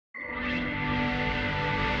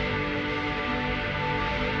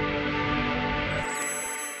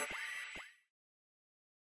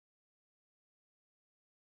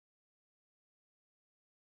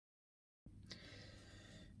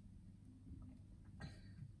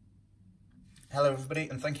Hello everybody,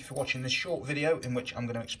 and thank you for watching this short video in which I'm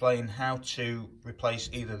going to explain how to replace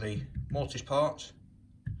either the mortise part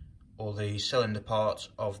or the cylinder part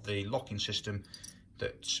of the locking system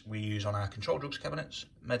that we use on our control drugs cabinets,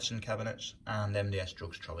 medicine cabinets and MDS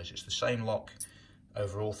Drugs Trolleys. It's the same lock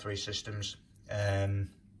over all three systems.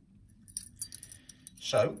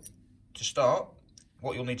 So to start,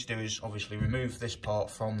 what you'll need to do is obviously remove this part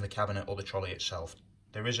from the cabinet or the trolley itself.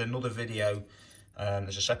 There is another video,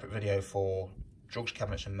 there's a separate video for drugs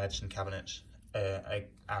cabinets and medicine cabinets,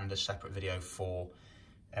 and a separate video for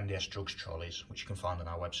MDS Drugs Trolleys, which you can find on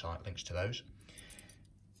our website, links to those.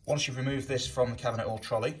 Once you've removed this from the cabinet or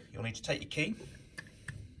trolley, you'll need to take your key,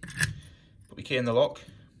 put your key in the lock,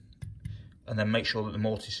 and then make sure that the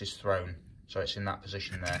mortise is thrown, so it's in that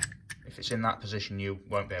position there. If it's in that position, you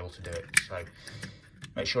won't be able to do it, so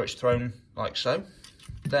make sure it's thrown like so.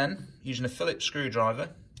 Then, using a Phillips screwdriver,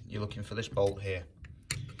 you're looking for this bolt here.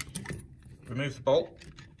 Remove the bolt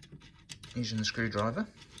using the screwdriver,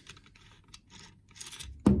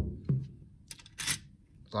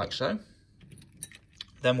 like so.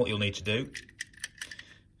 Then what you'll need to do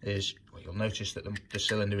is, well, you'll notice that the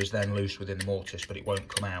cylinder is then loose within the mortise, but it won't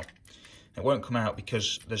come out. It won't come out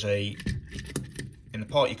because there's in the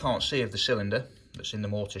part you can't see of the cylinder that's in the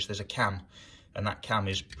mortise, there's a cam, and that cam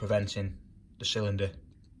is preventing the cylinder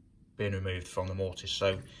being removed from the mortise.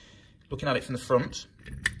 So looking at it from the front,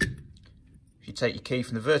 if you take your key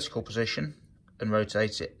from the vertical position and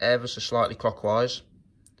rotate it ever so slightly clockwise,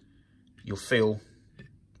 you'll feel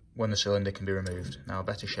when the cylinder can be removed. Now I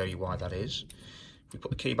better show you why that is. If we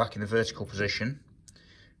put the key back in the vertical position,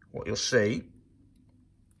 what you'll see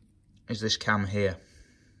is this cam here.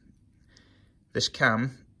 This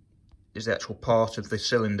cam is the actual part of the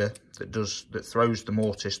cylinder that throws the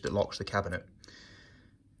mortise that locks the cabinet.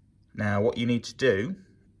 Now what you need to do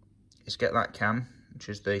is get that cam, which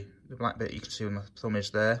is the black bit you can see where my thumb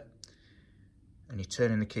is there, and you're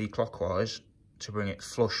turning the key clockwise to bring it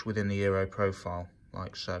flush within the Euro profile,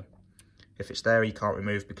 like so. If it's there, you can't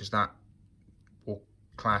remove because that will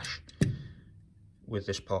clash with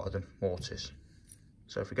this part of the mortise.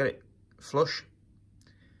 So if we get it flush,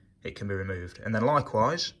 it can be removed. And then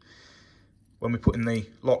likewise, when we put in the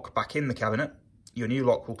lock back in the cabinet, your new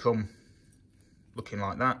lock will come looking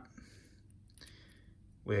like that.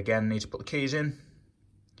 We again need to put the keys in,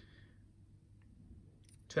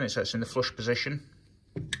 turn it so it's in the flush position,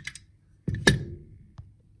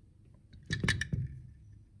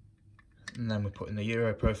 and then we're putting the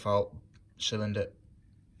Euro profile cylinder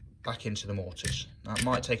back into the mortise. Now it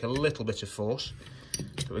might take a little bit of force,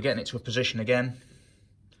 but we're getting it to a position again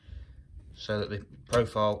so that the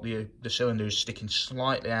profile, the cylinder is sticking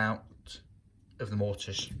slightly out of the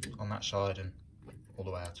mortise on that side and all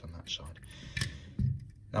the way out on that side.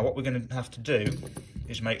 Now what we're going to have to do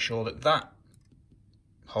is make sure that that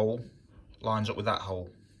hole lines up with that hole,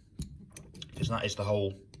 because that is the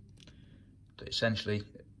hole that essentially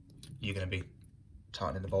you're going to be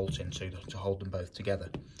tightening the bolt into to hold them both together.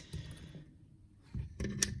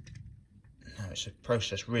 Now it's a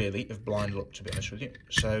process really of blind luck, to be honest with you.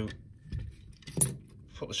 So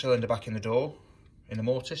put the cylinder back in the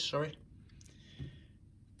mortise, sorry.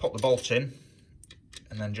 Pop the bolt in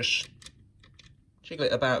and then just jiggle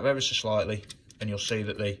it about ever so slightly, and you'll see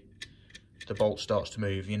that the bolt starts to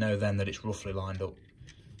move. You know then that it's roughly lined up.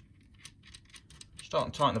 Start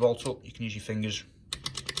and tighten the bolt up. You can use your fingers,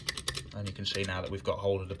 and you can see now that we've got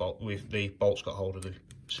hold of the bolt. The bolt's got hold of the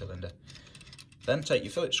cylinder. Then take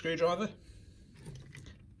your Phillips screwdriver,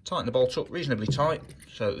 tighten the bolt up reasonably tight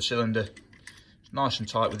so that the cylinder is nice and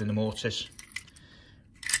tight within the mortise,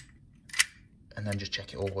 and then just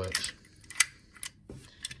check it all works.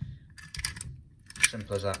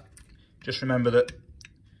 Simple as that. Just remember that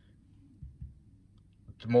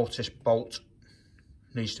the mortise bolt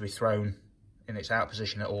needs to be thrown in its out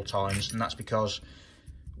position at all times, and that's because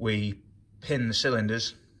we pin the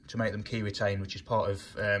cylinders to make them key retain, which is part of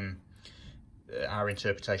our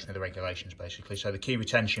interpretation of the regulations basically. So the key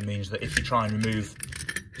retention means that if you try and remove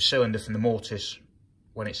the cylinder from the mortise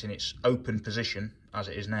when it's in its open position, as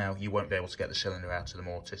it is now, you won't be able to get the cylinder out of the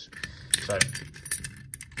mortise. So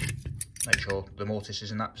make sure the mortise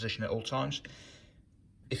is in that position at all times.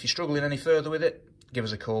 If you're struggling any further with it, give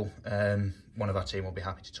us a call. One of our team will be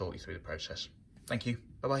happy to talk you through the process. Thank you.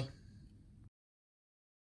 Bye-bye.